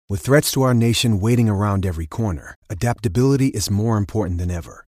With threats to our nation waiting around every corner, adaptability is more important than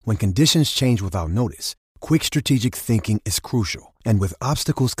ever. When conditions change without notice, quick strategic thinking is crucial. And with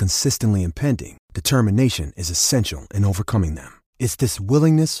obstacles consistently impending, determination is essential in overcoming them. It's this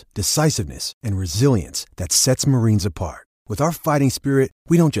willingness, decisiveness, and resilience that sets Marines apart. With our fighting spirit,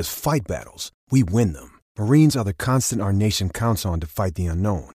 we don't just fight battles, we win them. Marines are the constant our nation counts on to fight the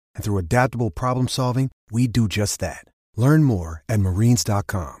unknown. And through adaptable problem solving, we do just that. Learn more at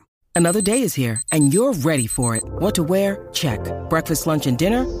marines.com. Another day is here, and you're ready for it. What to wear? Check. Breakfast, lunch, and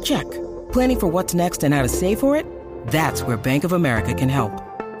dinner? Check. Planning for what's next and how to save for it? That's where Bank of America can help.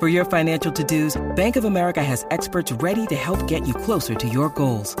 For your financial to-dos, Bank of America has experts ready to help get you closer to your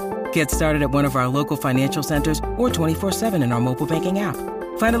goals. Get started at one of our local financial centers or 24/7 in our mobile banking app.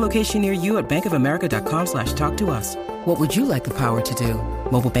 Find a location near you at bankofamerica.com/talktous. What would you like the power to do?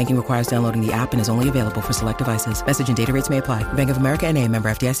 Mobile banking requires downloading the app and is only available for select devices. Message and data rates may apply. Bank of America N.A., member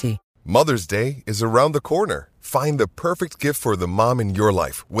FDIC. Mother's Day is around the corner. Find the perfect gift for the mom in your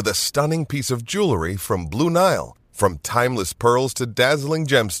life with a stunning piece of jewelry from Blue Nile. From timeless pearls to dazzling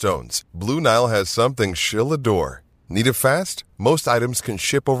gemstones, Blue Nile has something she'll adore. Need it fast? Most items can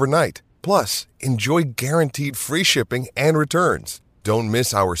ship overnight. Plus, enjoy guaranteed free shipping and returns. Don't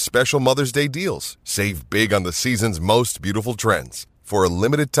miss our special Mother's Day deals. Save big on the season's most beautiful trends. For a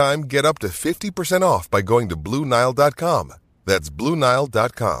limited time, get up to 50% off by going to BlueNile.com. That's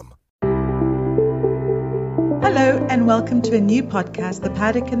BlueNile.com. Hello and welcome to a new podcast, The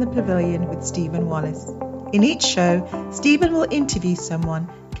Paddock and the Pavilion with Stephen Wallace. In each show, Stephen will interview someone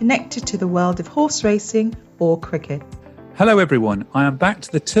connected to the world of horse racing or cricket. Hello everyone, I am back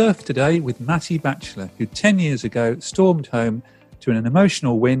to the turf today with Mattie Batchelor, who 10 years ago stormed home to an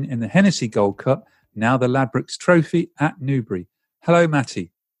emotional win in the Hennessy Gold Cup, now the Ladbrokes Trophy at Newbury. Hello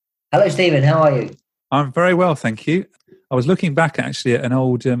Mattie. Hello Stephen, how are you? I'm very well, thank you. I was looking back actually at an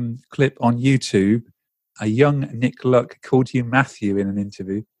old clip on YouTube. A young Nick Luck called you Matthew in an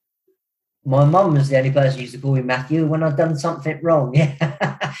interview. My mum was the only person who used to call me Matthew when I'd done something wrong. Yeah,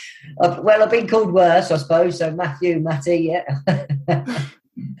 I've been called worse, I suppose. So Matthew, Mattie, yeah.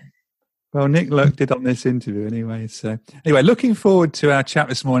 Well, Nick Luck did on this interview anyway. So anyway, looking forward to our chat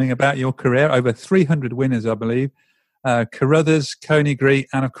this morning about your career. Over 300 winners, I believe. Carruthers, Coneygree,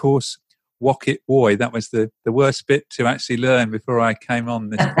 and of course, Wocket Boy. That was the worst bit to actually learn before I came on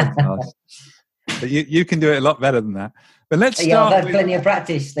this podcast. But you can do it a lot better than that. But let's start. Yeah, I've had plenty of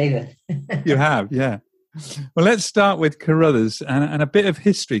practice, Stephen. You have, yeah. Well, let's start with Carruthers and a bit of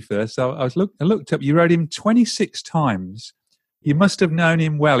history first. I looked up. You rode him 26 times. You must have known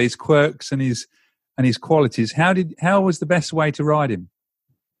him well, his quirks and his qualities. How was the best way to ride him?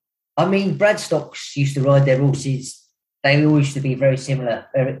 I mean, Bradstocks used to ride their horses. They all used to be very similar.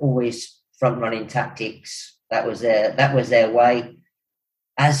 Always front running tactics. That was their way.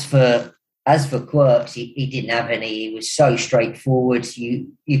 As for quirks, he didn't have any. He was so straightforward.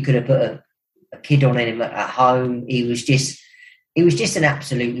 You could have put a kid on him at home. He was just an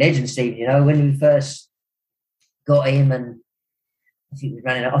absolute legend, Stephen. You know, when we first got him, and I think we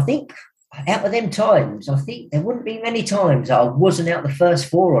ran it. I think out of them times, I think there wouldn't be many times that I wasn't out the first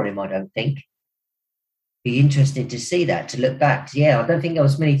four on him. I don't think. Be interested to see that, to look back. Yeah, I don't think there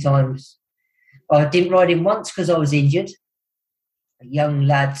was many times. I didn't ride him once because I was injured. A young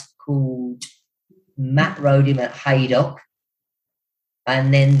lad called Matt rode him at Haydock.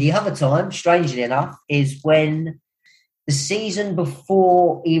 And then the other time, strangely enough, is when the season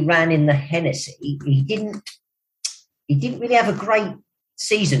before he ran in the Hennessy, he didn't really have a great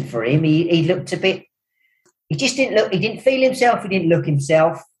season for him. He looked a bit, he didn't feel himself, he didn't look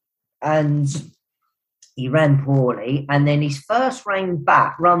himself, and he ran poorly. And then his first run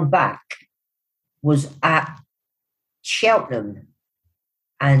back was at Cheltenham.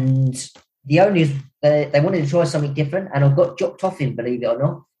 And they wanted to try something different, and I got dropped off him, believe it or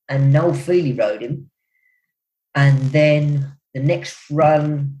not. And Noel Feely rode him. And then the next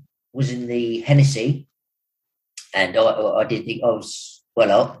run was in the Hennessy, and I did think I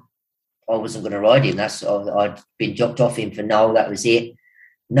wasn't going to ride him. I'd been dropped off him for Noel. That was it.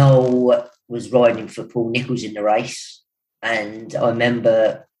 Noel was riding for Paul Nicholls in the race, and I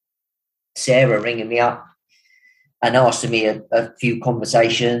remember Sarah ringing me up and asking me a few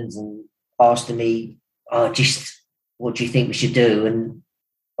conversations and asking me, what do you think we should do? And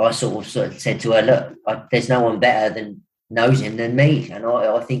I sort of said to her, look, there's no one better than knows him than me, and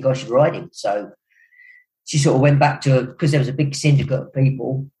I think I should ride him. So she sort of went back to her, because there was a big syndicate of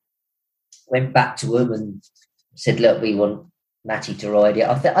people, went back to them and said, look, we want Mattie to ride it.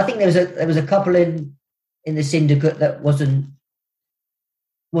 I think there was a couple in the syndicate that wasn't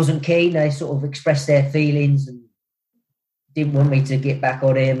keen. They sort of expressed their feelings, and didn't want me to get back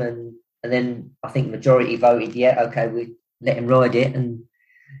on him, and then I think majority voted, yeah, okay, we let him ride it. And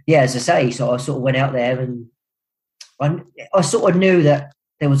yeah, as I say, so I sort of went out there, and I sort of knew that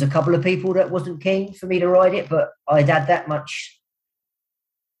there was a couple of people that wasn't keen for me to ride it, but I'd had that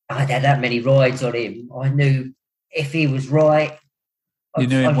many rides on him. I knew if he was right. You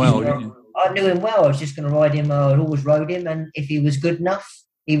knew him well, didn't you? I knew him well. I was just going to ride him. I'd always rode him, and if he was good enough,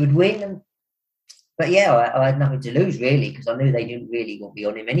 he would win. But yeah, I had nothing to lose really, because I knew they didn't really want me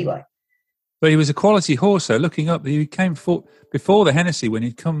on him anyway. But he was a quality horse, though. Looking up, he came before the Hennessy when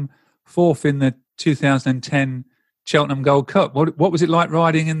he'd come fourth in the 2010 Cheltenham Gold Cup. What was it like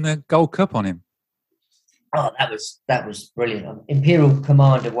riding in the Gold Cup on him? Oh, that was brilliant. Imperial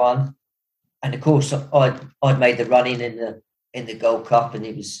Commander won, and of course I'd made the run in the Gold Cup, and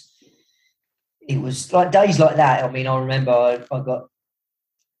it was like days like that. I mean, I remember I got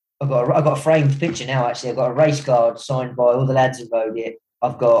a framed picture now. Actually, I've got a race card signed by all the lads who rode it.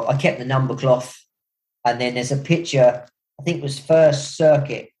 I kept the number cloth, and then there's a picture. I think it was first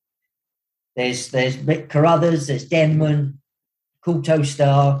circuit. There's Carruthers, there's Denman, Coulter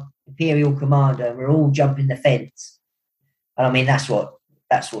Star, Imperial Commander, and we're all jumping the fence. And I mean, that's what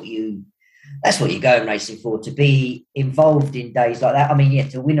you're going racing for, to be involved in days like that. I mean, yeah,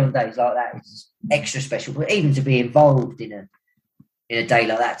 to win on days like that is extra special, but even to be involved in a day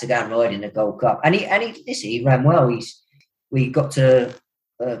like that, to go and ride in the Gold Cup. And he ran well. We got to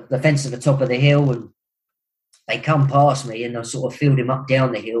the fence at the top of the hill, and they come past me, and I sort of filled him up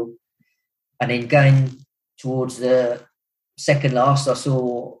down the hill. And then going towards the second last, I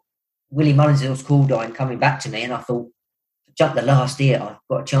saw Willie Mullins' Caldine coming back to me, and I thought, jump the last here, I've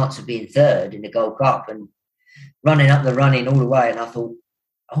got a chance of being third in the Gold Cup, and running up the running all the way. And I thought,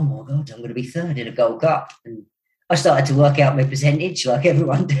 oh my God, I'm going to be third in a Gold Cup. And I started to work out my percentage like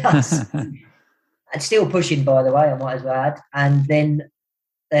everyone does. And still pushing, by the way, I might as well add. And then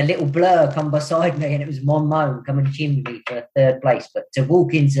a little blur come beside me, and it was Mon Moan coming to chin me for third place. But to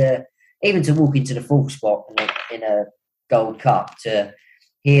walk into the fourth spot in a Gold Cup, to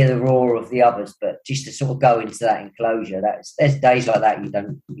hear the roar of the others, but just to sort of go into that enclosure, there's days like that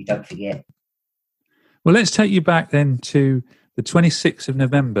you don't forget. Well, let's take you back then to the 26th of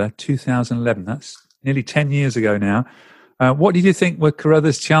November 2011. That's nearly 10 years ago now. What did you think were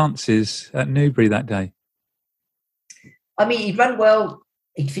Carruthers' chances at Newbury that day? I mean, he'd run well.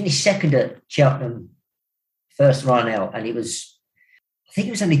 He'd finished second at Cheltenham first run out, and I think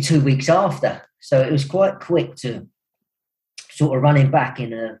it was only 2 weeks after, so it was quite quick to sort of running back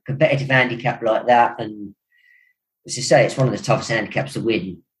in a competitive handicap like that. And as I say, it's one of the toughest handicaps to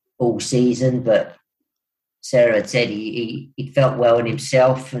win all season. But Sarah had said he felt well in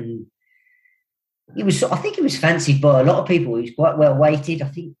himself, and I think he was fancied by a lot of people. He was quite well weighted. I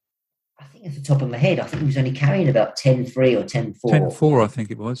think at the top of my head, I think he was only carrying about 10.3 or 10.4. 10.4, I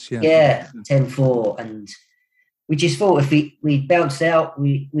think it was. Yeah, 10.4, and we just thought if we'd bounce out,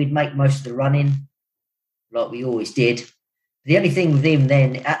 we'd make most of the running, like we always did. The only thing with him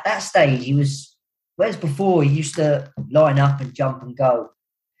then, at that stage, whereas before he used to line up and jump and go.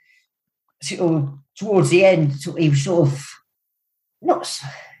 So, towards the end, he was sort of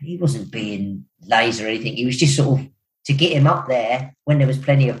he wasn't being lazy or anything. He was just sort of, to get him up there when there was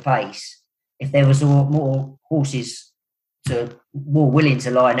plenty of pace. If there was more horses more willing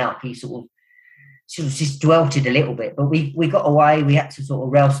to line up, he sort of just dwelt it a little bit. But we got away. We had to sort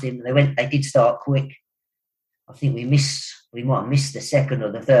of roust him. They did start quick. I think we might have missed the second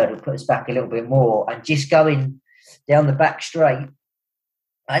or the third, and put us back a little bit more. And just going down the back straight,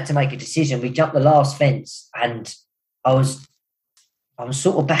 I had to make a decision. We jumped the last fence, and I was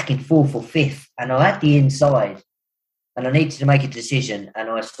sort of back in fourth or fifth, and I had the inside, and I needed to make a decision. And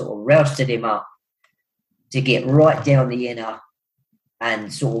I sort of rousted him up to get right down the inner,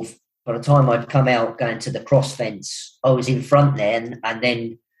 and sort of by the time I'd come out going to the cross fence, I was in front then. And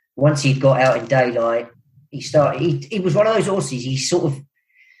then once he'd got out in daylight, he was one of those horses.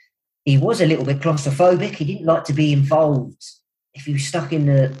 He was a little bit claustrophobic. He didn't like to be involved. If he was stuck in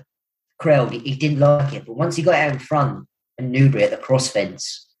the crowd, he didn't like it. But once he got out in front and Newbury at the cross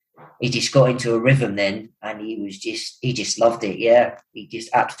fence, he just got into a rhythm then, and he just loved it. Yeah, he just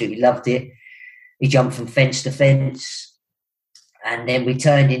absolutely loved it. He jumped from fence to fence, and then we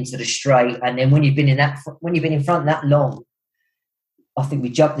turned into the straight. And then when you've been in front that long, I think we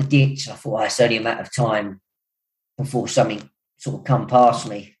jumped the ditch. I thought, it's only a matter of time before something sort of come past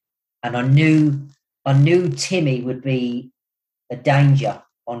me. And I knew Timmy would be a danger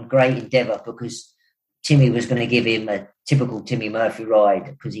on Great Endeavour, because Timmy was going to give him a typical Timmy Murphy ride,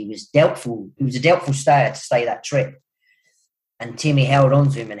 because he was doubtful. He was a doubtful stayer to stay that trip. And Timmy held on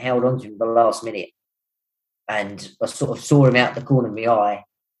to him the last minute. and I sort of saw him out the corner of my eye,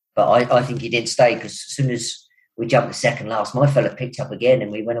 but I think he didn't stay, because as soon as we jumped the second last, my fella picked up again,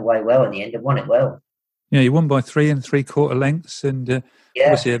 and we went away well in the end and won it well. Yeah, you won by 3 3/4 lengths, and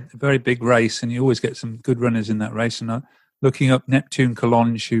obviously a very big race, and you always get some good runners in that race. And looking up Neptune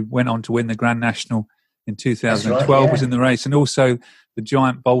Collonge, who went on to win the Grand National in 2012, was in the race, and also the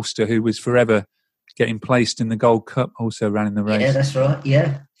Giant Bolster, who was forever getting placed in the Gold Cup, also ran in the race. Yeah, that's right.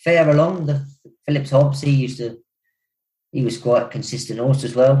 Yeah, Fair Along, the Phillips Hobbs, he was quite a consistent horse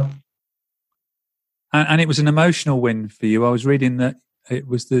as well. And it was an emotional win for you. I was reading that it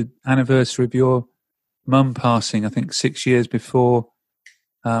was the anniversary of your mum passing, I think 6 years before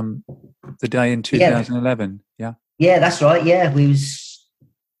the day in 2011. Yeah. Yeah, that's right. Yeah,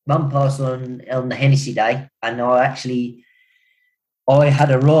 mum passed on the Hennessy day, and I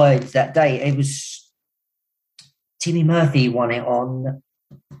had a ride that day. It was Timmy Murphy won it on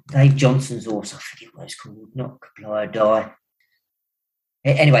Dave Johnson's horse. I forget what it's called. Not Comply or Die.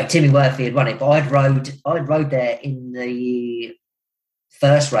 Anyway, Timmy Murphy had won it, but I'd rode there in the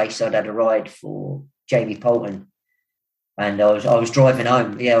first race. I'd had a ride for Jamie Polton, and I was driving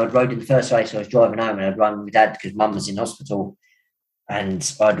home. Yeah, I rode in the first race. I was driving home, and I'd run with my dad because Mum was in hospital,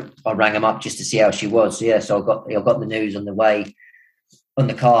 and I rang him up just to see how she was. So, so I got the news on the way on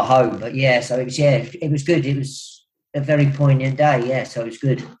the car home. But so it was good. It was a very poignant day. Yeah, so it was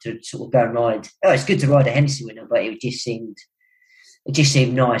good to sort of go and ride. Oh, it's good to ride a Hennessy winner, but it just seemed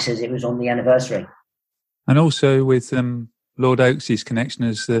nice as it was on the anniversary. And also with Lord Oakes's connection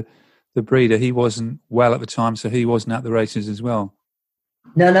as the breeder, he wasn't well at the time, so he wasn't at the races as well.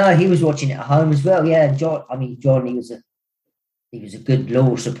 No, he was watching it at home as well. Yeah, John, he was a good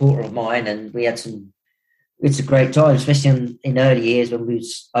loyal supporter of mine, and we had some great times, especially in early years when we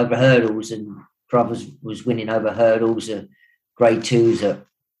was over hurdles, and Brothers was winning over hurdles at Grade 2s at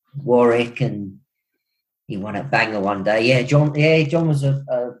Warwick, and he won at Bangor one day. Yeah, John was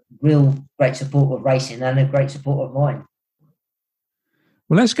a real great supporter of racing and a great supporter of mine.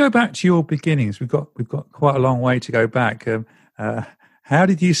 Well, let's go back to your beginnings. We've got quite a long way to go back. How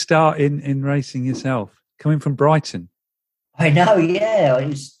did you start in racing yourself? Coming from Brighton. I know. Yeah, it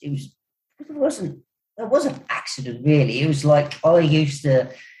was an accident really. It was like I used to.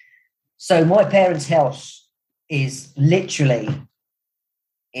 So my parents' house is literally,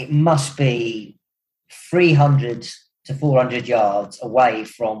 it must be 300 to 400 yards away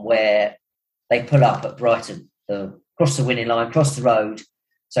from where they pull up at Brighton, across the winning line, across the road.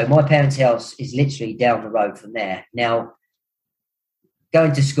 So my parents' house is literally down the road from there. Now,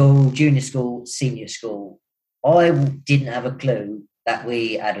 going to school, junior school, senior school, I didn't have a clue that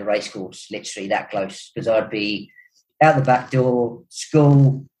we had a racecourse literally that close, because I'd be out the back door,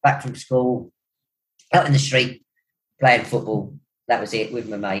 school, back from school, out in the street, playing football. That was it with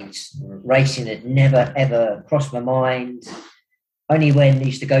my mates. Racing had never, ever crossed my mind. Only when I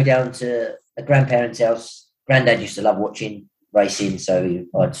used to go down to a grandparent's house. Granddad used to love watching racing, so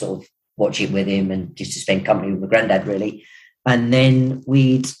I'd sort of watch it with him and just to spend company with my granddad, really. And then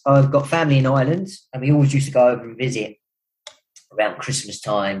I've got family in Ireland, and we always used to go over and visit around Christmas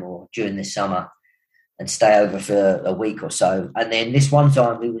time or during the summer and stay over for a week or so. And then this one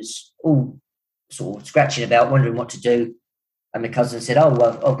time we was all sort of scratching about, wondering what to do. And my cousin said, "Oh,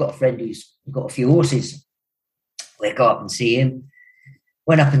 well, I've got a friend who's got a few horses. We'll go up and see him."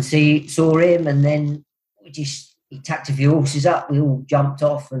 Went up and saw him, and then he tacked a few horses up. We all jumped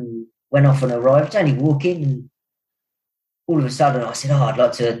off and went off on a ride. It was only walking, and all of a sudden I said, "Oh, I'd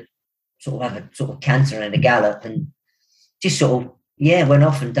like to sort of have a sort of canter and a gallop," and just sort of went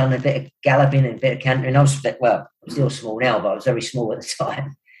off and done a bit of galloping and a bit of cantering. I was still small now, but I was very small at the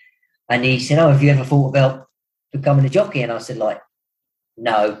time. And he said, "Oh, have you ever thought about becoming a jockey?" And I said,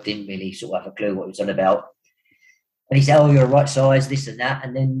 no, didn't really sort of have a clue what it was on about. And he said, "Oh, you're the right size, this and that."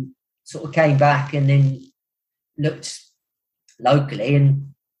 And then sort of came back and then looked locally,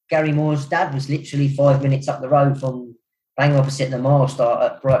 and Gary Moore's dad was literally 5 minutes up the road from bang opposite the mile start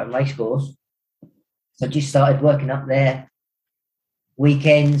at Brighton Racecourse. So I just started working up there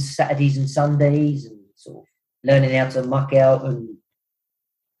weekends, Saturdays and Sundays, and sort of learning how to muck out and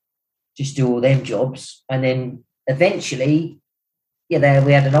just do all them jobs. And then eventually, we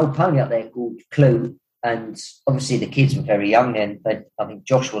had an old pony up there called Clue, and obviously the kids were very young then. I think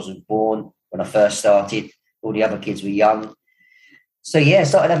Josh wasn't born when I first started. All the other kids were young. So I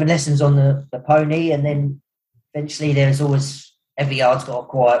started having lessons on the pony, and then eventually there's always, every yard's got a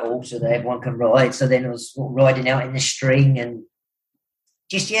quiet horse so that everyone can ride. So then I was riding out in the string and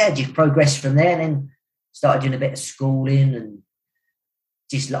just progressed from there. And then started doing a bit of schooling, and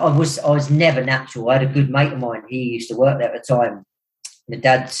I was never natural. I had a good mate of mine. He used to work there at the time.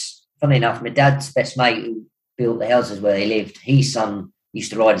 Funny enough, my dad's best mate, who built the houses where they lived, his son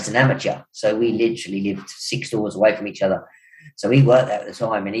used to ride as an amateur. So we literally lived 6 doors away from each other. So he worked there at the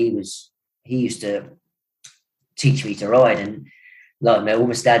time, and he used to teach me to ride. And like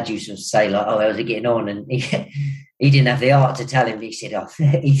my dad used to say, like, "Oh, how's he getting on?" And he didn't have the art to tell him. He said, "Oh,"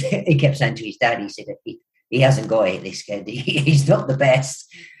 he kept saying to his dad, he said, he hasn't got it, this kid. He's not the best.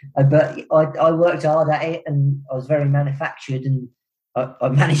 But I worked hard at it, and I was very manufactured, and I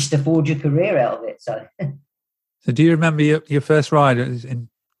managed to forge a career out of it. So do you remember your first ride in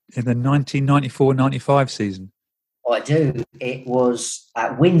the 1994-95 season? I do. It was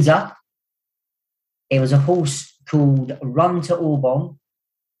at Windsor. It was a horse called Run to Aubon,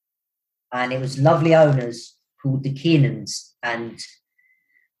 and it was lovely owners called the Kiernans. And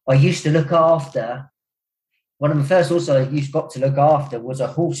I used to look after, one of the first horses I got to look after was a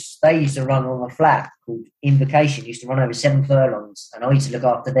horse they used to run on a flat called Invocation. Used to run over 7 furlongs, and I used to look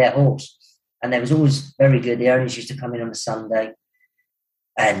after their horse. And they was always very good. The owners used to come in on a Sunday,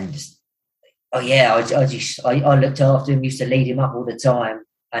 and I looked after him. Used to lead him up all the time.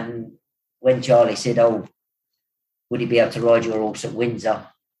 And when Charlie said, "Oh, would he be able to ride your horse at Windsor?"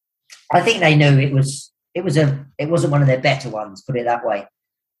 I think they knew it wasn't one of their better ones, put it that way.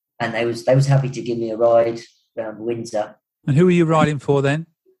 And they was happy to give me a ride around Windsor. And who were you riding for then?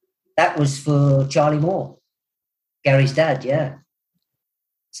 That was for Charlie Moore, Gary's dad. Yeah.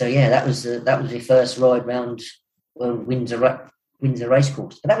 So yeah, that was the first ride round Windsor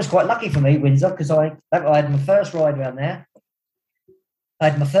Racecourse. But that was quite lucky for me, Windsor, because I had my first ride around there. I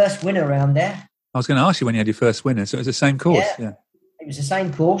had my first winner around there. I was going to ask you when you had your first winner. So it was the same course. Yeah. It was the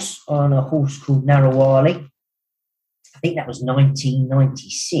same course on a horse called Narrawali. I think that was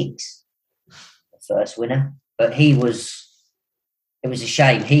 1996, the first winner. But it was a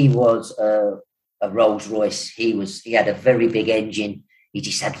shame. He was a Rolls Royce. He had a very big engine. He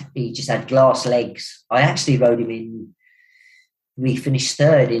just had glass legs. I actually rode him we finished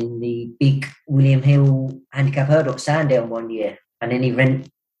third in the big William Hill Handicap Hurdle at Sandown one year. And then he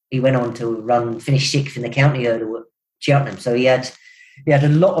went on to finish 6th in the county hurdle at Cheltenham. So he had a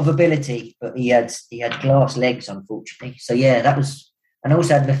lot of ability, but he had glass legs, unfortunately. So yeah, that was, and I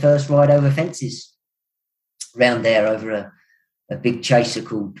also had my first ride over fences round there over a big chaser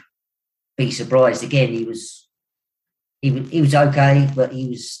called Be Surprised. Again, he was okay, but he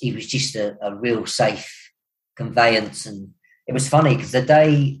was just a real safe conveyance. And it was funny because the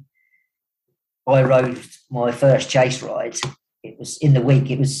day I rode my first chase ride, it was in the week.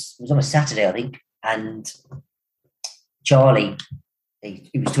 It was on a Saturday, I think, and Charlie,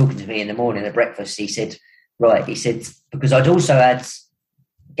 he was talking to me in the morning at breakfast. He said, because I'd also had,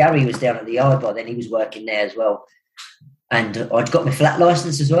 Gary was down at the yard by then, he was working there as well. And I'd got my flat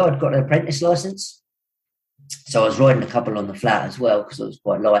licence as well. I'd got an apprentice licence. So I was riding a couple on the flat as well because I was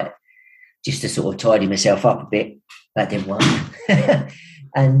quite light, just to sort of tidy myself up a bit. That didn't work.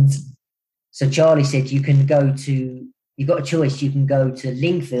 And so Charlie said, you've got a choice. You can go to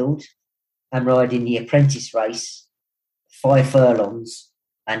Lingfield and ride in the apprentice race, 5 furlongs,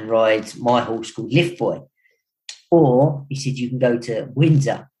 and ride my horse called Lift Boy. Or, he said, you can go to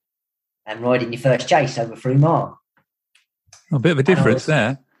Windsor and ride in your first chase over 3 mile. A bit of a difference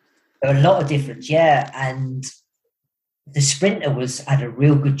there. A lot of difference, yeah. And the sprinter had a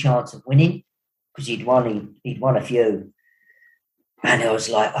real good chance of winning because he'd won a few. And I was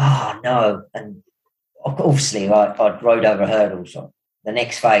like, oh, no. And obviously, I'd rode over hurdles. So the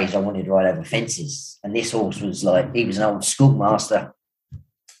next phase, I wanted to ride over fences. And this horse was like, he was an old schoolmaster.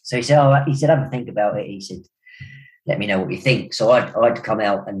 So he said, have a think about it. He said, let me know what you think. So I'd come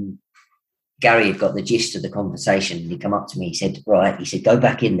out, and Gary had got the gist of the conversation. He'd come up to me. He said, right. He said, go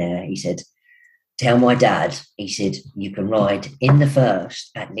back in there. He said, tell my dad. He said, you can ride in the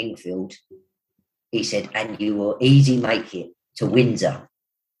first at Lingfield. He said, and you will easy make it to Windsor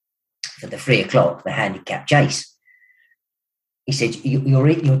for the 3 o'clock, the handicap chase. He said,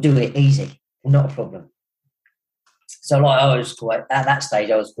 you'll do it easy. Not a problem. So at that stage,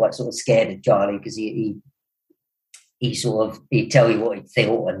 I was quite sort of scared of Charlie because he'd tell you what he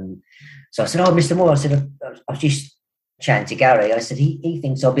thought. And so I said, oh, Mr. Moore, I said, I was just chatting to Gary. I said, he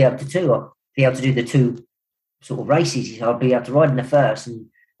thinks I'll be able to do the 2 sort of races. He said, I'll be able to ride in the first and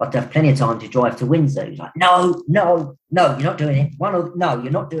I'd have plenty of time to drive to Windsor. He's like, no, you're not doing it. No,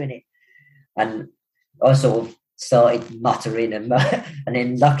 you're not doing it. And I sort of started muttering and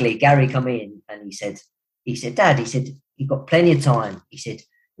then luckily Gary come in and he said, Dad, he said, you've got plenty of time. He said,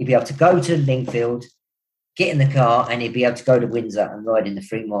 you'll be able to go to Lingfield, get in the car, and he'd be able to go to Windsor and ride in the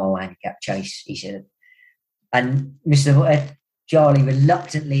 3 mile handicap chase, he said. And Mr. Charlie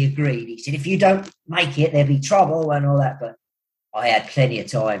reluctantly agreed. He said, if you don't make it, there'll be trouble and all that. But I had plenty of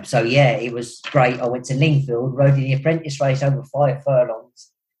time. So, yeah, it was great. I went to Lingfield, rode in the apprentice race over 5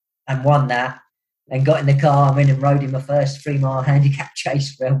 furlongs and won that. And got in the car and went and rode in my first 3-mile handicap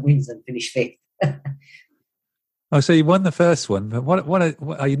chase around Windsor and finished 5th. Oh, so you won the first one,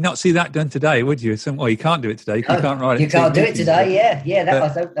 but you'd not see that done today, would you? Well, you can't do it today. No, you can't ride it. You can't do it today. Yeah.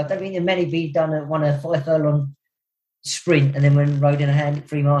 But, I don't think many be done won a 5 furlong sprint and then rode in a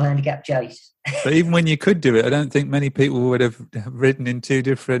 3-mile handicap chase. But even when you could do it, I don't think many people would have ridden in 2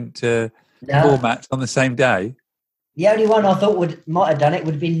 different formats on the same day. The only one I thought might have done it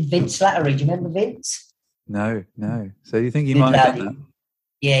would have been Vince Slattery. Do you remember Vince? No. So you think he might have done that?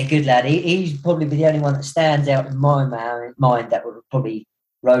 Yeah, good lad. He's probably the only one that stands out in my mind that would have probably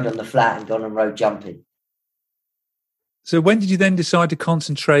rode on the flat and gone and rode jumping. So when did you then decide to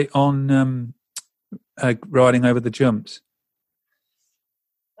concentrate on riding over the jumps?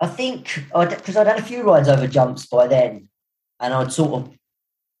 I think because I'd had a few rides over jumps by then, and I'd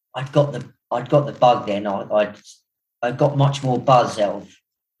got the bug then. I got much more buzz out of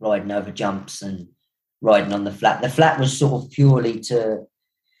riding over jumps and riding on the flat. The flat was sort of purely to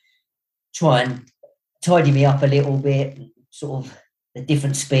try and tidy me up a little bit, and sort of the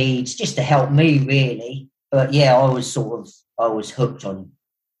different speeds, just to help me really. But yeah, I was hooked on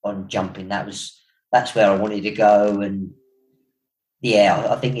jumping. That's where I wanted to go. And yeah,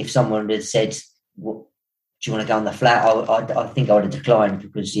 I think if someone had said, "Do you want to go on the flat?" I think I would have declined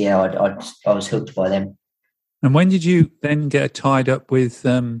because I was hooked by them. And when did you then get tied up with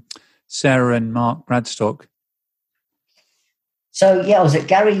Sarah and Mark Bradstock? So yeah, I was at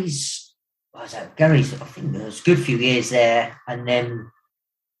Gary's. I think there was a good few years there, and then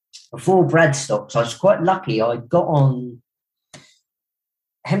before Bradstock's, I was quite lucky. I got on.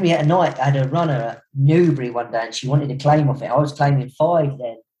 Henrietta Knight had a runner at Newbury one day, and she wanted to claim off it. I was claiming 5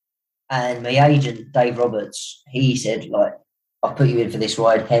 then, and my agent Dave Roberts, he said, like, "I'll put you in for this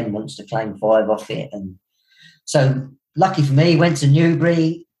ride. Hen wants to claim 5 off it." And so, lucky for me, went to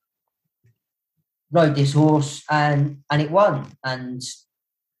Newbury, rode this horse, and it won, and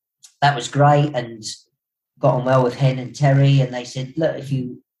that was great. And got on well with Hen and Terry, and they said, "Look, if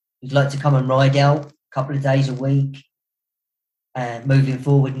you'd like to come and ride out a couple of days a week, moving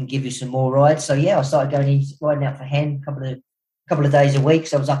forward, and give you some more rides." So yeah, I started going in riding out for Hen a couple of days a week.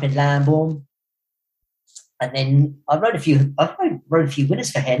 So I was up in Lambourne, and then I rode a few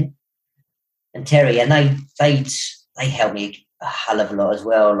winners for Hen and Terry, and they helped me a hell of a lot as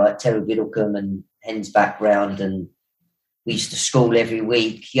well. Like Terry Biddlecombe and Hen's background, and we used to school every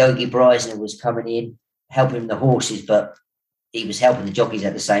week. Yogi Breisner was coming in helping the horses, but he was helping the jockeys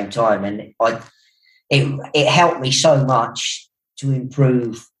at the same time, and it helped me so much to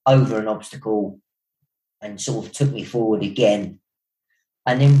improve over an obstacle, and sort of took me forward again.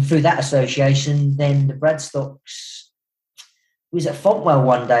 And then through that association, then the Bradstocks was at Fontwell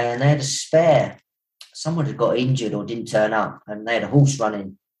one day, and they had a spare. Someone had got injured or didn't turn up, and they had a horse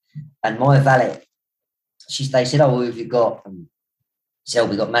running. And my valet, they said, "Oh, who have you got?" And so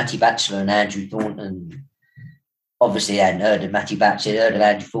we got Mattie Batchelor and Andrew Thornton. Obviously, I hadn't heard of Mattie Batchelor, heard of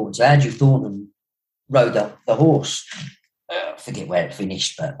Andrew Thornton. So Andrew Thornton rode up the horse. I forget where it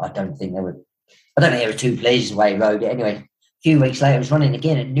finished, but I don't think there were 2 places where he rode it. Anyway, a few weeks later, it was running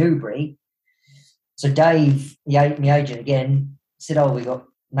again at Newbury. So Dave, my agent again, said, "Oh, we got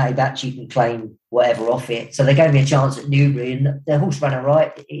Mattie Batch, you can claim whatever off it." So they gave me a chance at Newbury, and the horse ran all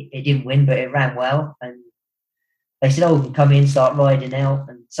right. It didn't win, but it ran well. And they said, "Oh, we can come in, start riding out."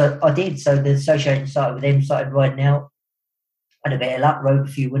 And so I did. So the association started with them, started riding out. Had a bit of luck, rode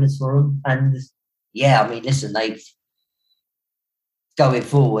a few winners for them. And yeah, I mean, listen, going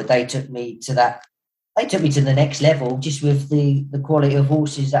forward, they took me to the next level, just with the quality of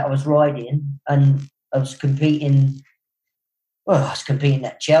horses that I was riding. And I was competing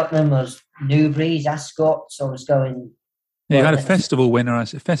at Cheltenham, I was Newbury's, Ascot, so I was going... Yeah, you had a festival winner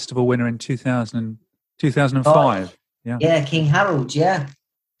in 2005. Yeah, King Harold, yeah.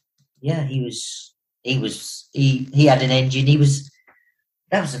 Yeah, he had an engine.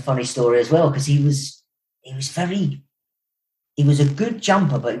 That was a funny story as well, because he was a good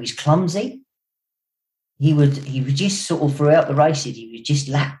jumper, but he was clumsy. He would just sort of, throughout the races, he would just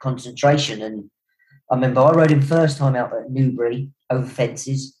lack concentration. And I remember I rode him first time out at Newbury over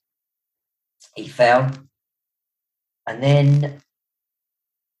fences. He fell. And then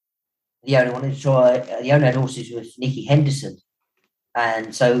the owner had horses with Nicky Henderson.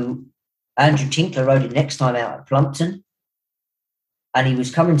 And so Andrew Tinkler rode him next time out at Plumpton. And he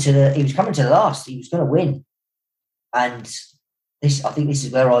was coming to the last. He was going to win. And I think this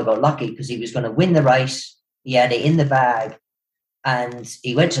is where I got lucky, because he was going to win the race. He had it in the bag, and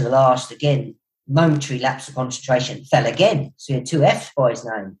he went to the last again. momentary lapse of concentration, fell again. So he had 2 Fs by his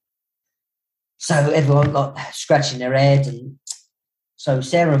name. So everyone got scratching their head. And so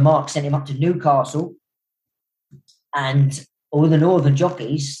Sarah and Mark sent him up to Newcastle. And all the northern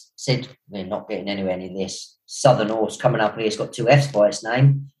jockeys said, we're not getting anywhere near this. Southern horse coming up here has got 2 Fs by his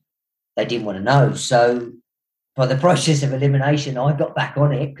name. They didn't want to know. So by the process of elimination, I got back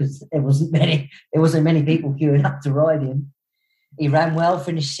on it because there wasn't many people queuing up to ride him. He ran well,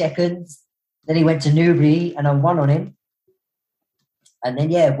 finished second. Then he went to Newbury and I won on him. And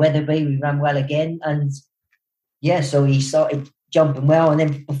then, Weatherby, we ran well again. And, so he started jumping well. And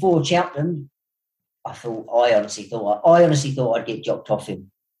then before Cheltenham, I honestly thought I'd get jocked off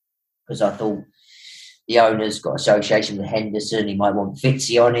him because I thought the owner's got association with Henderson. He might want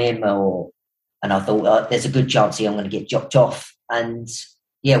Fitzy on him. And I thought, there's a good chance I'm going to get jocked off. And,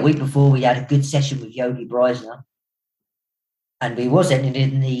 a week before, we had a good session with Yogi Breisner. And we was entered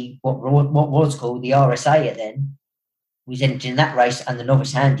in the what was called the RSA at then. We was entered in that race and the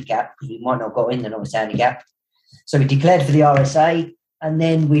novice handicap because we might not have got in the novice handicap. So we declared for the RSA and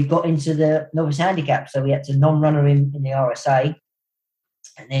then we got into the novice handicap. So we had to non-runner in the RSA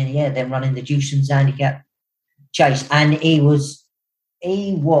and then running the Dewson's handicap chase. And he was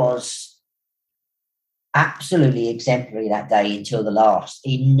absolutely exemplary that day until the last.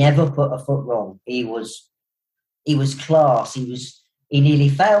 He never put a foot wrong. He was class. He nearly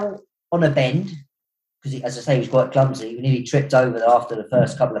fell on a bend because, as I say, he was quite clumsy. He nearly tripped over after the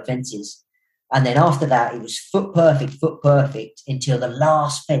first couple of fences. And then after that, he was foot perfect until the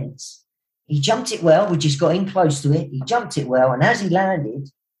last fence. He jumped it well. We just got in close to it. He jumped it well. And as he landed,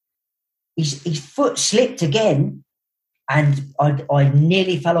 his foot slipped again. And I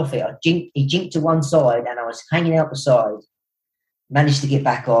nearly fell off it. He jinked to one side and I was hanging out the side. Managed to get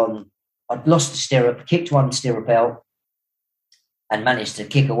back on. I'd lost the stirrup, kicked one stirrup out, and managed to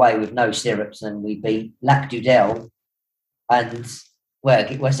kick away with no stirrups. And we beat Lac Dudel. And, I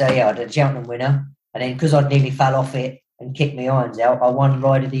had a Cheltenham winner. And then because I'd nearly fell off it and kicked my irons out, I won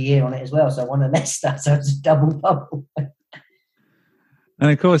Ride of the Year on it as well. So I won a Leicester. So it's a double bubble.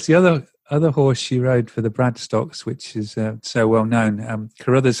 And, of course, the other horse she rode for the Bradstocks, which is so well known,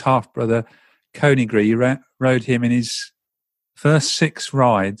 Carruthers' half-brother, Coneygree, you rode him in his first 6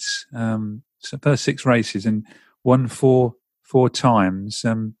 rides, first 6 races, and won four times.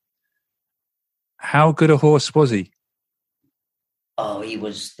 How good a horse was he? Oh, he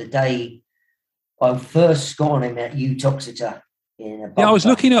was the day I first got on him at Utoxeter in a bumper. Yeah, I was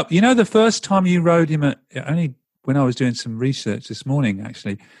looking up. The first time you rode him only when I was doing some research this morning,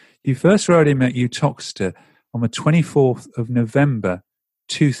 actually, you first rode him at Utoxeter on the 24th of November,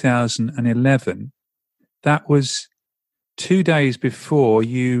 2011. That was 2 days before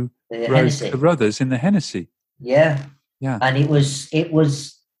you rode Carruthers in the Hennessy. Yeah. And it was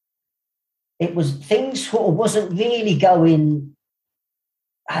things sort of wasn't really going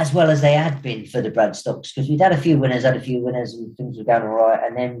as well as they had been for the Bradstocks because we'd had a few winners and things were going all right.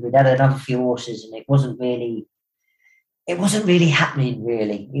 And then we'd had another few horses and it wasn't really happening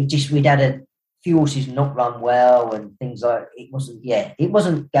really. We'd had a few horses not run well and things like it wasn't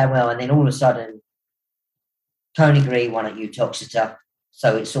going well. And then all of a sudden, Coneygree won at Utoxeter,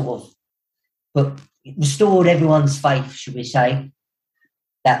 so it sort of restored everyone's faith, should we say,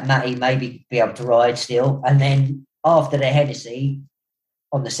 that Matty maybe be able to ride still. And then after the Hennessy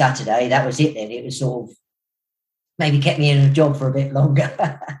on the Saturday, that was it. Then it was sort of maybe kept me in a job for a bit longer.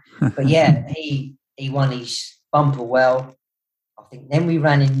 But he won his bumper well. I think then we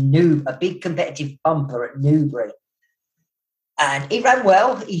ran in a big competitive bumper at Newbury, and he ran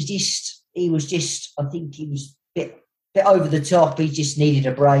well. I think he was a bit over the top. He just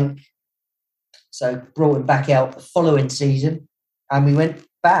needed a break, so brought him back out the following season, and we went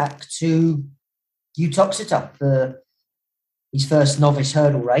back to Utoxeter for his first novice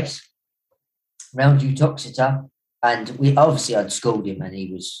hurdle race round Utoxeter, and I'd schooled him, and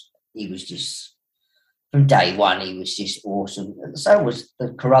he was just. From day one, he was just awesome. And so was the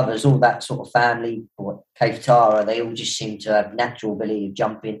Carruthers, all that sort of family, or Cave Tara. They all just seemed to have natural ability of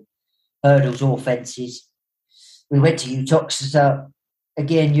jumping hurdles or fences. We went to Utoxeter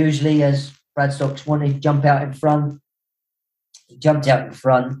again, usually as Bradstocks wanted to jump out in front. He jumped out in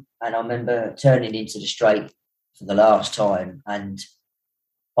front, and I remember turning into the straight for the last time, and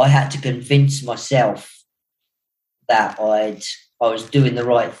I had to convince myself that I was doing the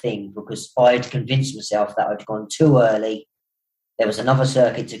right thing because I'd convinced myself that I'd gone too early. There was another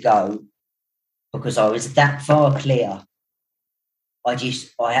circuit to go because I was that far clear.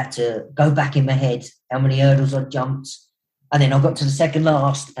 I had to go back in my head how many hurdles I'd jumped. And then I got to the second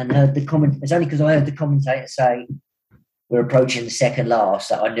last and heard the comment. It's only because I heard the commentator say, we're approaching the second last,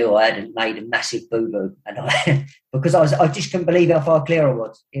 that I knew I hadn't made a massive boo-boo. And because I just couldn't believe how far clear I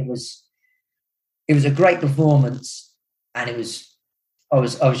was. It was a great performance, and I was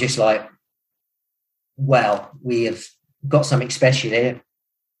just like, wow, we have got something special here.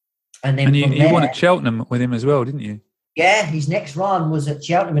 And then you won at Cheltenham with him as well, didn't you? Yeah, his next run was at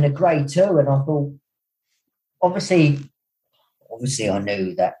Cheltenham in a Grade 2, and I thought, obviously I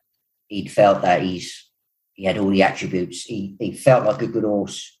knew that he'd felt that he had all the attributes. He felt like a good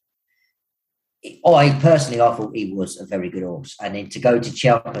horse. I thought he was a very good horse. And then to go to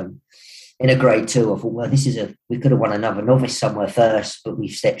Cheltenham in a Grade 2, I thought, well, we could have won another novice somewhere first, but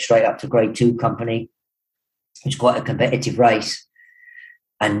we've stepped straight up to Grade 2 company. It was quite a competitive race.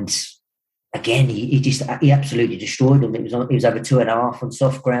 And again, he absolutely destroyed them. It was over 2.5 on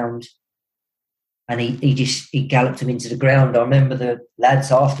soft ground. And he galloped him into the ground. I remember the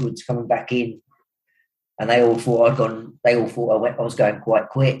lads afterwards coming back in, and they all thought I was going quite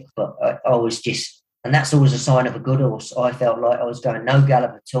quick, but I was just, and that's always a sign of a good horse. I felt like I was going no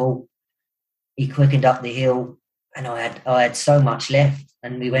gallop at all. He quickened up the hill, and I had so much left,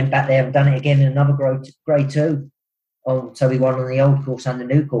 and we went back there and done it again in another Grade 2. Oh, so we won on the old course and the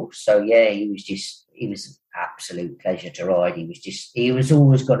new course. So yeah, he was an absolute pleasure to ride. He was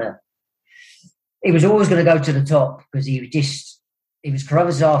always going to go to the top, because he was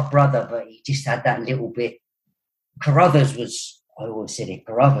Carruthers' half brother, but he just had that little bit. Carruthers was, I always said it,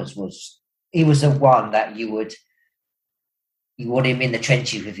 he was the one that you want him in the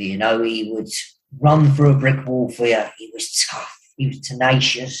trenches with you, he would run through a brick wall for you. He was tough, he was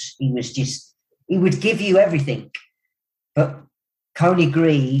tenacious, he would give you everything. But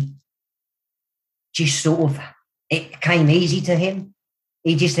Coney just sort of, it came easy to him.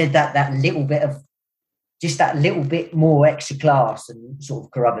 He just had that little bit more extra class than sort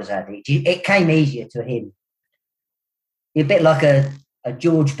of Carruthers had. It came easier to him. A bit like a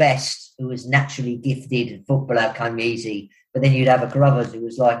George Best, who was naturally gifted, and footballer came easy. But then you'd have a Carruthers who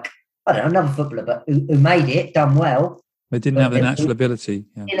was like, I don't know, another footballer, but who made it, done well. But didn't have the natural ability.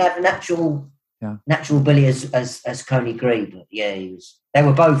 Yeah. Didn't have the natural ability as Coney Gree. But yeah, they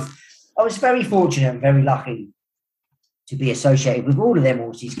were both. I was very fortunate and very lucky to be associated with all of them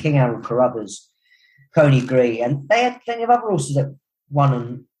horses, King Harold, Carruthers, Coney Gree, and they had plenty of other horses that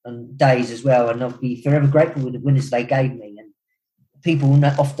won on days as well, and I'll be forever grateful with the winners they gave me. And people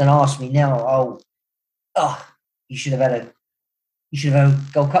often ask me now, you should have had a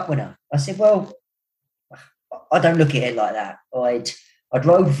Gold Cup winner. I said, well, I don't look at it like that. I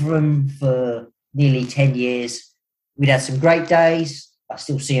drove for them for nearly 10 years. We'd had some great days. I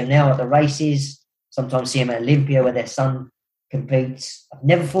still see them now at the races. Sometimes see them at Olympia where their son competes. I've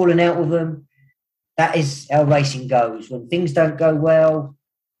never fallen out with them. That is how racing goes. When things don't go well,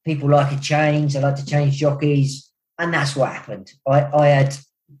 people like a change. They like to change jockeys. And that's what happened. I had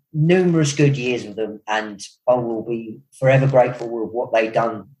numerous good years with them, and I will be forever grateful with what they've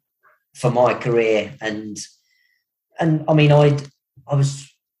done for my career. And I mean, I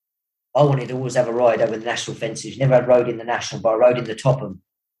wanted to always have a ride over the national fences. Never had rode in the national, but I rode in the Topham.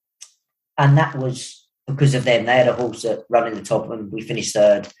 And that was because of them. They had a horse that ran in the Topham. We finished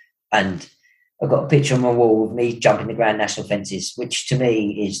third. And I've got a picture on my wall of me jumping the Grand National fences, which to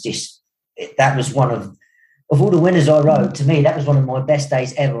me is just, that was one of all the winners I rode, to me, that was one of my best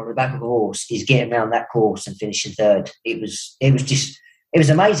days ever on the back of a horse, is getting around that course and finishing third. It was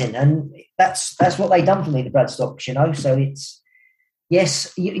amazing. And that's what they done for me, the Bradstocks, So it's,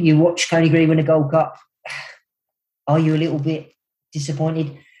 yes, you watch Coney Gree win a Gold Cup. Are you a little bit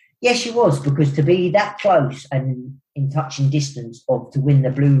disappointed? Yes, you was, because to be that close and in touching distance to win the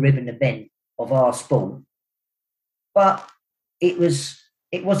blue ribbon event of our sport, but it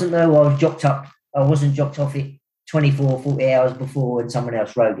wasn't though I wasn't jocked off it 24, 40 hours before when someone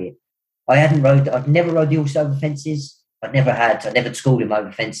else rode it. I'd never rode the horse over fences. I never schooled him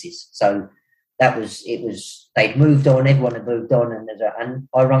over fences. So they'd moved on, everyone had moved on, and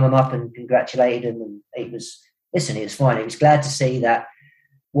I rung them up and congratulated them, and it was fine. It was glad to see that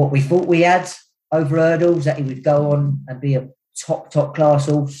what we thought we had over hurdles, that he would go on and be a top class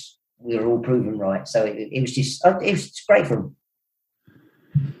horse, we were all proven right. So it was great for him.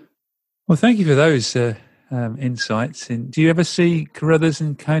 Well, thank you for those insights. And do you ever see Carruthers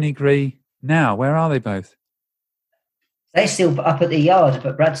and Coney Gree now? Where are they both? They're still up at the yard, up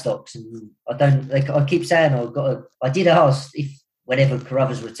at Bradstocks, and I keep saying I did ask if whenever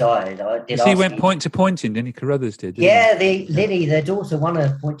Carruthers retired, He went point to point in, didn't he? Carruthers did. Lily, their daughter, won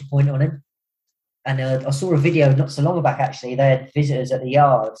a point to point on him, and I saw a video not so long back. Actually, they had visitors at the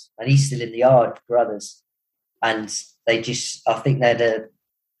yard, and he's still in the yard, Carruthers, and I think they had a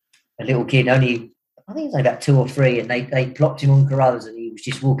little kid, only I think it was only about 2 or 3, and they plopped him on Carruthers, and he was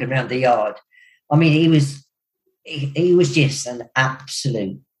just walking around the yard. I mean, he was just an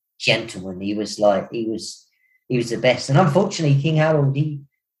absolute gentleman. He was the best. And unfortunately, King Harold, he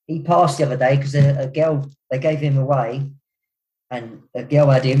passed the other day because a girl, they gave him away, and a girl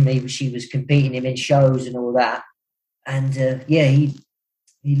had him. She was competing him in shows and all that. And he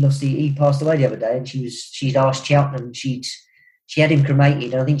passed away the other day, and she'd asked Cheltenham, she had him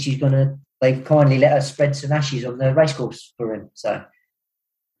cremated, and I think they've kindly let her spread some ashes on the racecourse for him. So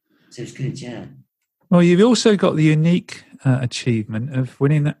it was good, yeah. Well, you've also got the unique achievement of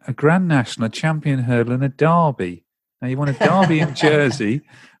winning a Grand National, a Champion Hurdle, and a Derby. Now, you won a Derby in Jersey,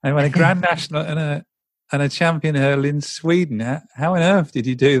 and won a Grand National and a Champion Hurdle in Sweden. How on earth did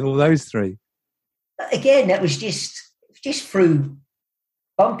you do all those 3? Again, that was just through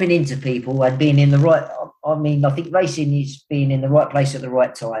bumping into people and being in the right. I mean, I think racing is being in the right place at the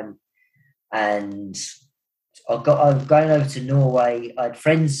right time. And I was going over to Norway. I had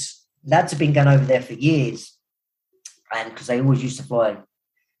friends, lads have been going over there for years, and because they always used to fly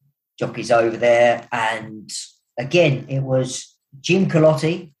jockeys over there. And again, it was Jim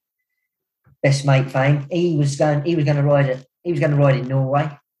Colotti, best mate fame. He was going to ride in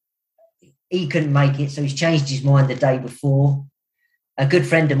Norway. He couldn't make it, so he's changed his mind the day before. A good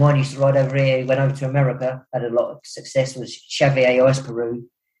friend of mine used to ride over here. He went over to America, had a lot of success, was Xavier Ice Peru.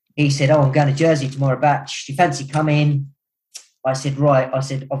 He said, I'm going to Jersey tomorrow, Batch. Do you fancy coming? I said, right. I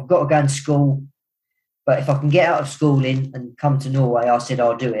said, I've got to go to school, but if I can get out of schooling and come to Norway, I said,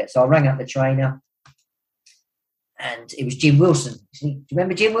 I'll do it. So I rang up the trainer, and it was Jim Wilson. Do you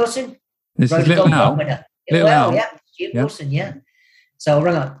remember Jim Wilson? This is Little Al. Yeah, Jim Wilson, yeah. So I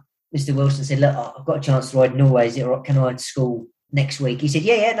rang up Mr. Wilson and said, look, I've got a chance to ride Norway. Is it all right? Can I ride to school next week? He said,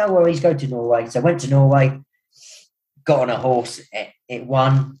 yeah, no worries, go to Norway. So I went to Norway, got on a horse, it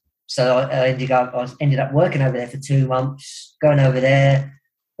won. So I ended up working over there for 2 months, going over there,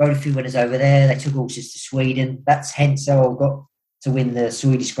 rode a few winners over there. They took horses to Sweden. That's hence how I got to win the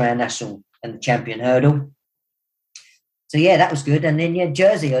Swedish Grand National and the Champion Hurdle. So, yeah, that was good. And then,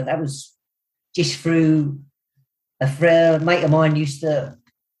 Jersey, that was just through a mate of mine used to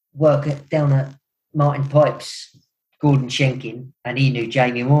work down at Martin Pipes, Gordon Schenkin, and he knew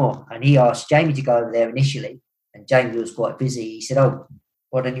Jamie Moore. And he asked Jamie to go over there initially, and Jamie was quite busy. He said,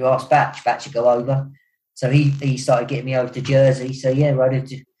 why don't you ask Batch to go over? So he started getting me over to Jersey. So, yeah, rode over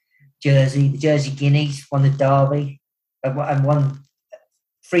to Jersey, the Jersey Guineas, won the Derby, and won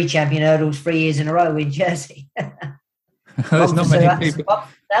 3 Champion Hurdles 3 years in a row in Jersey. There's not many people.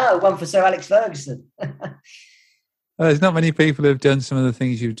 One for Sir Alex Ferguson. There's not many people who have done some of the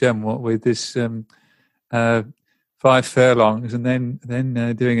things you've done. What with this 5 furlongs, and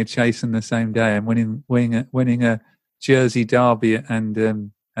then doing a chase on the same day and winning a Jersey Derby and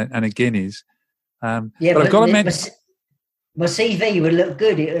a Guineas. But I've got to mention, my CV would look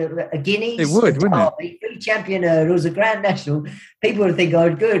good. A Guineas, it would, wouldn't Derby, 3 Champion Hurdles, a Grand National. People would think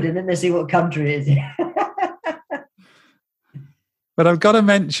I'm good, and then they see what country it is. But I've got to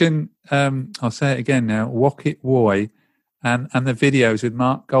mention, I'll say it again now, Wocket Woy and the videos with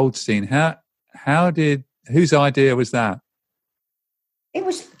Mark Goldstein. Whose idea was that? It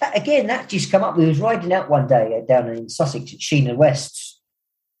was, that just come up. We was riding out one day down in Sussex at Sheena West,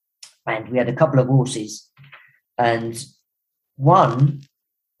 and we had a couple of horses, and one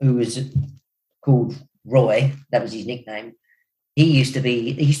who was called Roy, that was his nickname. He used to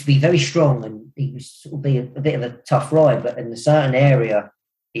be very strong, and he was sort of be a bit of a tough ride. But in a certain area,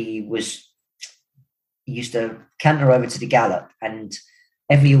 he used to canter over to the gallop, and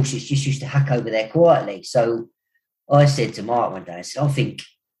every horse just used to hack over there quietly. So I said to Mark one day, I said, I think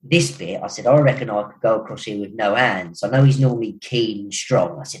this bit, I said, I reckon I could go across here with no hands. I know he's normally keen and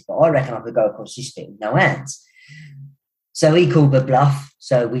strong. I said, but I reckon I could go across this bit with no hands. So he called the bluff.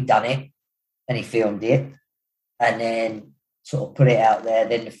 So we done it, and he filmed it, and then sort of put it out there.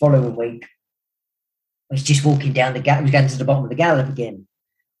 Then the following week, I was just walking down the gallop. He was going to the bottom of the gallop again,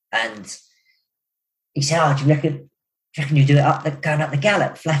 and he said, do you reckon you do it going up the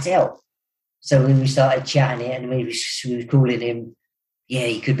gallop, flat out? So when we started chatting it, and we was calling him, yeah,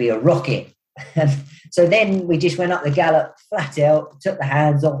 he could be a rocket. And so then we just went up the gallop, flat out, took the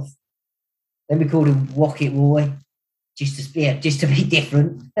hands off. Then we called him Wocket Woy, just to be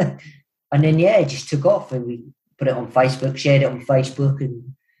different. And then, it just took off, and we put it on Facebook, shared it on Facebook,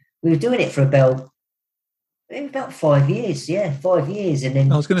 and we were doing it for about 5 years. Yeah, 5 years. And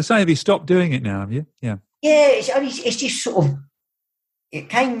then I was going to say, have you stopped doing it now? Have you? Yeah. Yeah, it's just sort of, it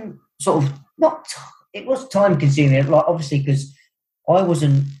came sort of, it was time consuming, like obviously, because I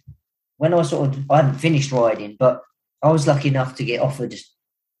hadn't finished riding, but I was lucky enough to get offered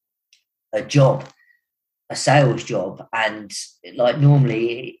a job a sales job, and like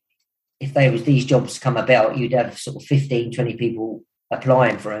normally if there was these jobs come about, you'd have sort of 15, 20 people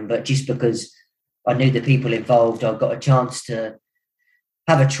applying for them. But just because I knew the people involved, I got a chance to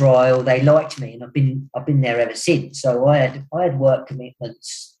have a trial. They liked me, and I've been there ever since. So I had work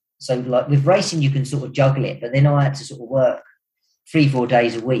commitments. So like with racing, you can sort of juggle it, but then I had to sort of work 3-4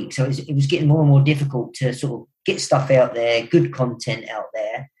 days a week. So it was getting more and more difficult to sort of get stuff out there, good content out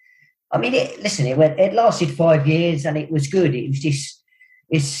there. I mean, it lasted 5 years, and it was good. It was just,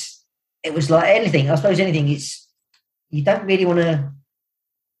 it was like anything. I suppose anything. You don't really want to.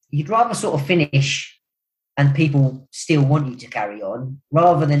 You'd rather sort of finish and people still want you to carry on,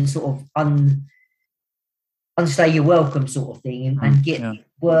 rather than sort of unstay your welcome sort of thing and get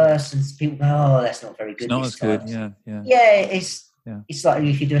worse, and people go, oh, that's not very good. It's not as good, It's like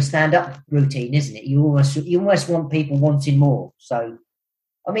if you do a stand-up routine, isn't it? You almost want people wanting more. So,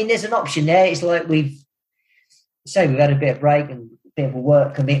 I mean, there's an option there. It's like we've had a bit of break and a bit of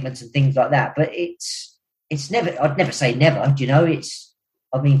work commitments and things like that, but it's never. I'd never say never. Do you know?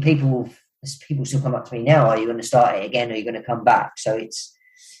 I mean, people still come up to me now. Are you going to start it again? Or are you going to come back? So it's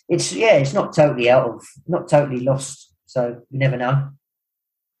not totally lost. So you never know.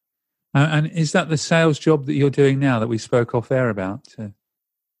 And is that the sales job that you're doing now that we spoke off air about?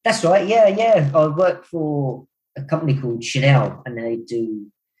 That's right. Yeah. I work for a company called Chanel, and they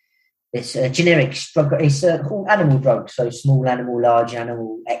do this generic drug. It's all animal drugs, so small animal, large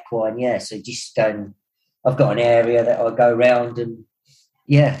animal, equine. Yeah. So just I've got an area that I go around, and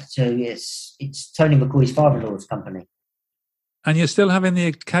so it's Tony McCoy's father-in-law's company. And you're still having the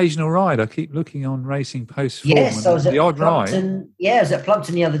occasional ride. I keep looking on Racing Post Form. Yes, I was at Plumpton. Ride. Yeah, I was at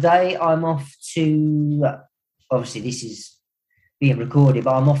Plumpton the other day. I'm off to, obviously this is being recorded,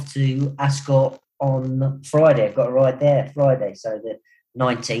 but I'm off to Ascot on Friday. I've got a ride there Friday, so the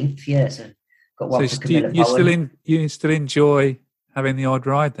 19th. Yeah, so got one for Camilla Bowen. You still enjoy having the odd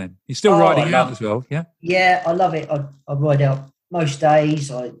ride then? You're still riding out as well, yeah? Yeah, I love it. I ride out most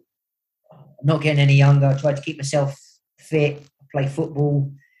days. I'm not getting any younger. I try to keep myself fit. Play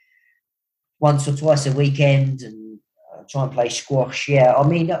football once or twice a weekend, and try and play squash. Yeah, I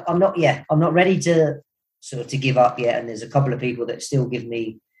mean, I'm not ready to sort of to give up yet. And there's a couple of people that still give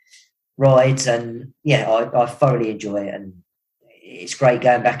me rides, and I thoroughly enjoy it. And it's great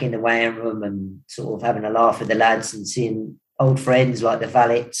going back in the weighing room and sort of having a laugh with the lads and seeing old friends like the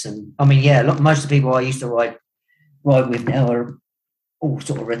valets. And I mean, most of the people I used to ride with now are all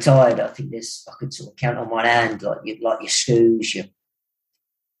sort of retired. I think I could sort of count on one hand, like your Scoos,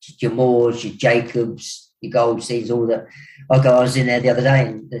 your Moores, your Jacobs, your Goldsteins, all that. I was in there the other day,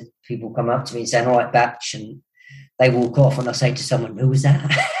 and the people come up to me and say, "All right, Batch," and they walk off, and I say to someone, "Who was that?"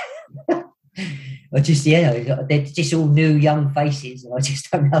 they're just all new young faces, and I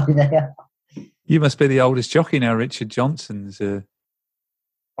just don't know who they are. You must be the oldest jockey now, Richard Johnson's.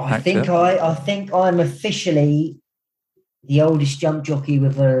 I think I'm officially the oldest jump jockey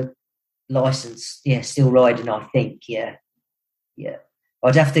with a licence. Yeah, still riding, I think. Yeah.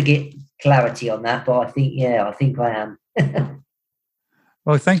 I'd have to get clarity on that, but I think I am.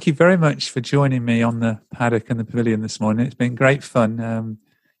 Well, thank you very much for joining me on the paddock and the pavilion this morning. It's been great fun.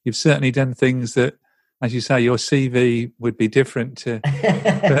 You've certainly done things that, as you say, your CV would be different to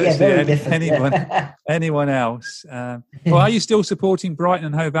anyone else. Well, are you still supporting Brighton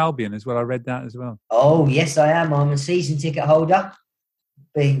and Hove Albion as well? I read that as well. Oh, yes, I am. I'm a season ticket holder.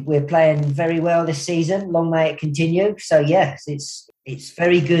 We're playing very well this season. Long may it continue. So, yes, it's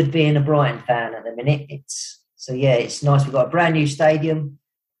very good being a Brighton fan at the minute. It's nice. We've got a brand new stadium.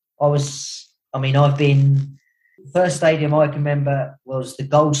 First stadium I can remember was the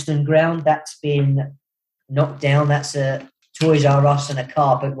Goldston Ground. That's been knocked down. That's a Toys R Us and a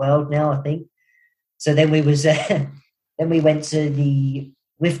carpet world now, I think. So then we went to the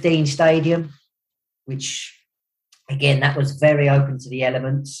Withdean Stadium, which again, that was very open to the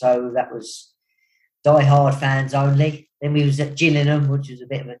elements. So that was die-hard fans only. Then we was at Gillingham, which was a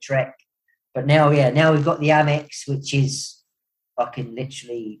bit of a trek. But now we've got the Amex, which is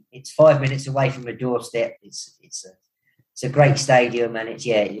it's 5 minutes away from the doorstep. It's a great stadium, and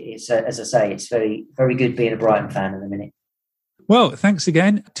it's as I say, it's very, very good being a Brighton fan at the minute. Well, thanks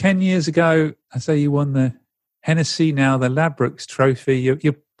again. 10 years ago, I say you won the Hennessy, now the Ladbrokes Trophy.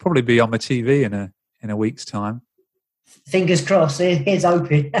 You'll probably be on the TV in a week's time. Fingers crossed. Here's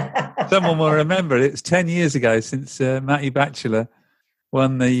hoping. Someone will remember it. It's 10 years ago since Mattie Batchelor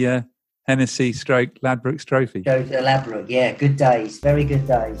won the Hennessy / Ladbrokes Trophy. Go to the Ladbroke. Yeah, good days. Very good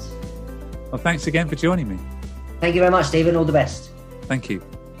days. Well, thanks again for joining me. Thank you very much, Stephen. All the best. Thank you.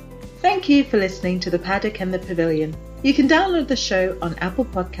 Thank you for listening to The Paddock and the Pavilion. You can download the show on Apple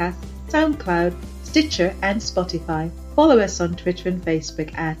Podcasts, SoundCloud, Stitcher and Spotify. Follow us on Twitter and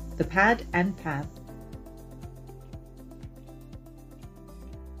Facebook at The Pad and Pav.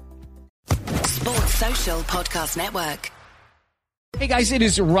 Sports Social Podcast Network. Hey guys, it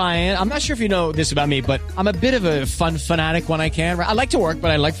is Ryan. I'm not sure if you know this about me, but I'm a bit of a fun fanatic when I can. I like to work,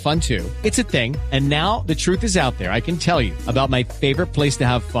 but I like fun too. It's a thing. And now the truth is out there. I can tell you about my favorite place to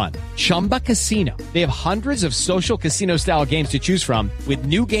have fun. Chumba Casino. They have hundreds of social casino style games to choose from with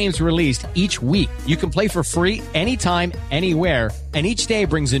new games released each week. You can play for free anytime, anywhere. And each day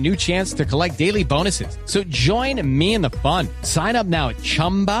brings a new chance to collect daily bonuses. So join me in the fun. Sign up now at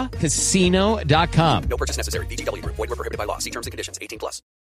ChumbaCasino.com. No purchase necessary. VGW Group. Void where prohibited by law. See terms and conditions. 18+.